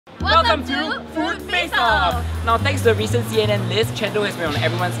Welcome to Food Face Off! Now, thanks to the recent CNN list, Chendol has been on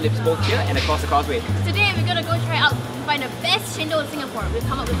everyone's lips both here and across the causeway. Today, we're gonna go try out to find the best Chendol in Singapore. We've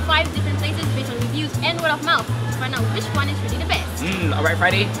come up with 5 different places based on reviews and word of mouth to find out which one is really the best. Alright,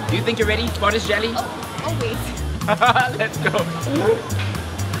 Friday, do you think you're ready for this jelly? Oh, always. Let's go!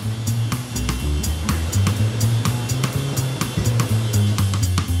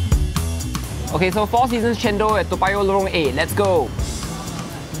 Okay, so Four Seasons Chendol at Toa Payoh Lorong 8. Let's go!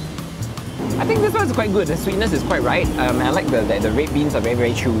 I think this one's quite good. The sweetness is quite right. I like the red beans are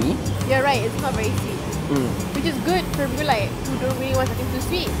very chewy. You're right, it's not very sweet. Which is good for people like who don't really want something too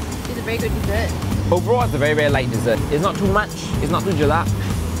sweet. It's a very good dessert. Overall, it's a very light dessert. It's not too much, it's not too jalap.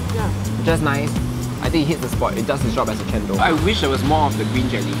 Yeah. Just nice. I think it hits the spot. It does its job as a chendol. I wish there was more of the green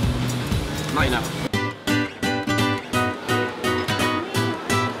jelly. Not enough.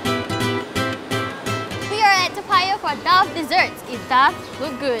 We are at Toa Payoh for Dove Desserts. It does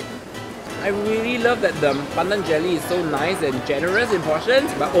look good. I really love that the pandan jelly is so nice and generous in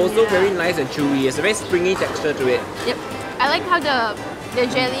portions, but also very nice and chewy. It's a very springy texture to it. Yep. I like how the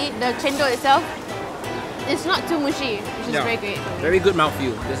jelly, the chendol itself, it's not too mushy, which is very great. Very good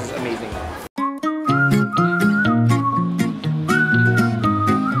mouthfeel. This is amazing.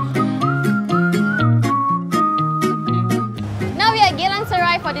 Now we are at Geylang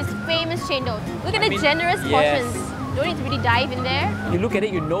Serai for this famous chendol. Look at the generous portions. Don't need to really dive in there. You look at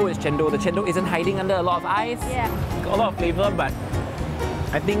it, you know it's chendol. The chendol isn't hiding under a lot of ice. Yeah. Got a lot of flavour, but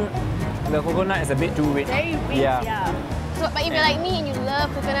I think the coconut is a bit too rich. Very rich, yeah. So, but if you're like me and you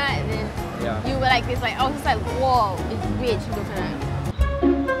love coconut, then you were like this, like, oh, it's like, whoa, it's rich in coconut.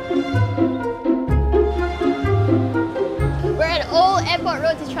 We're at Old Airport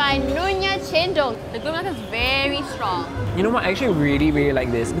Road to try Nyonya Chendol. The gula melaka is very strong. You know what? I actually really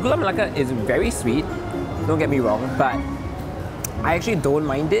like this. The gula melaka is very sweet. Don't get me wrong, but I actually don't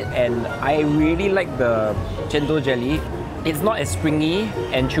mind it, and I really like the chendol jelly. It's not as springy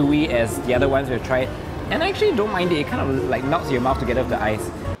and chewy as the other ones we've tried, and I actually don't mind it. It kind of like melts your mouth together with the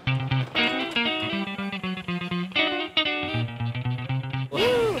ice.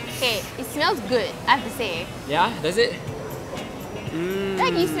 Okay, it smells good, I have to say. Yeah, does it?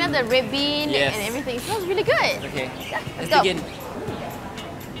 Like you smell the red bean and everything. It smells really good. Okay, let's go. Begin.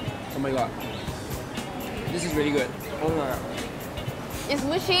 Oh my god. This is really good. Oh my god. It's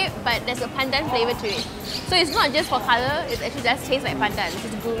mushy, but there's a pandan flavour to it. So it's not just for colour, it actually does taste like pandan,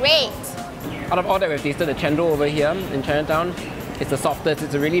 which is great. Out of all that we've tasted, the chendol over here in Chinatown, it's the softest.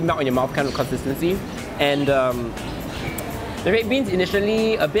 It's a really melt in your mouth kind of consistency. And the red beans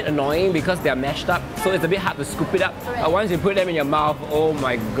initially a bit annoying because they're mashed up, so it's a bit hard to scoop it up. Correct. But once you put them in your mouth, oh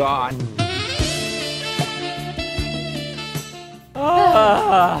my god.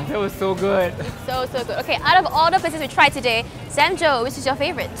 Ah, that was so good. So good. Okay, out of all the places we tried today, Samjo, which is your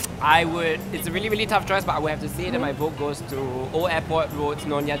favourite? It's a really tough choice, but I would have to say that my vote goes to Old Airport Road's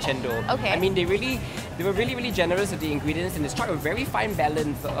Nyonya Chendol. Okay. I mean, they were really generous with the ingredients, and they struck a very fine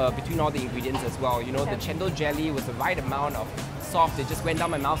balance between all the ingredients as well. You know, the chendol jelly was the right amount of soft. It just went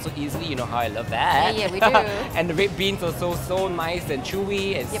down my mouth so easily. You know how I love that. Yeah, we do. And the red beans are so nice and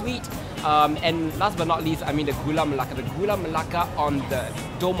chewy and sweet. And last but not least, I mean the gula melaka. The gula melaka on the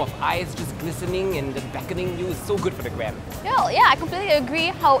dome of ice, just glistening and beckoning you, is so good for the gram. Yeah, I completely agree.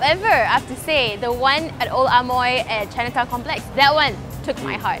 However, I have to say, the one at Old Amoy at Chinatown Complex, that one took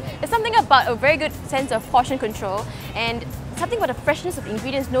my heart. There's something about a very good sense of portion control and something about the freshness of the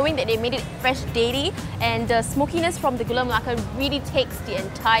ingredients, knowing that they made it fresh daily, and the smokiness from the gula melaka really takes the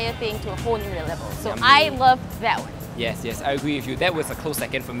entire thing to a whole new level. So I love that one. Yes, I agree with you. That was a close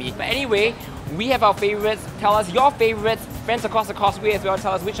second for me. But anyway, we have our favorites. Tell us your favorites. Friends across the causeway as well.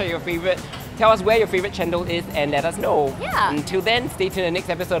 Tell us which are your favorite. Tell us where your favorite chendol is and let us know. Yeah. Until then, stay tuned to the next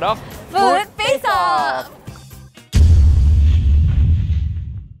episode of Food Face Off!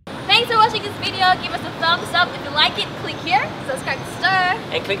 Thanks for watching this video. Give us a thumbs up if you like it. Click here, subscribe to Stirr.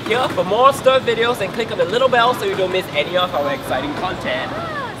 And click here for more Stirr videos, and click on the little bell so you don't miss any of our exciting content.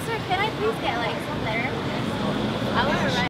 Sir, can I please get like some letter? I want to write.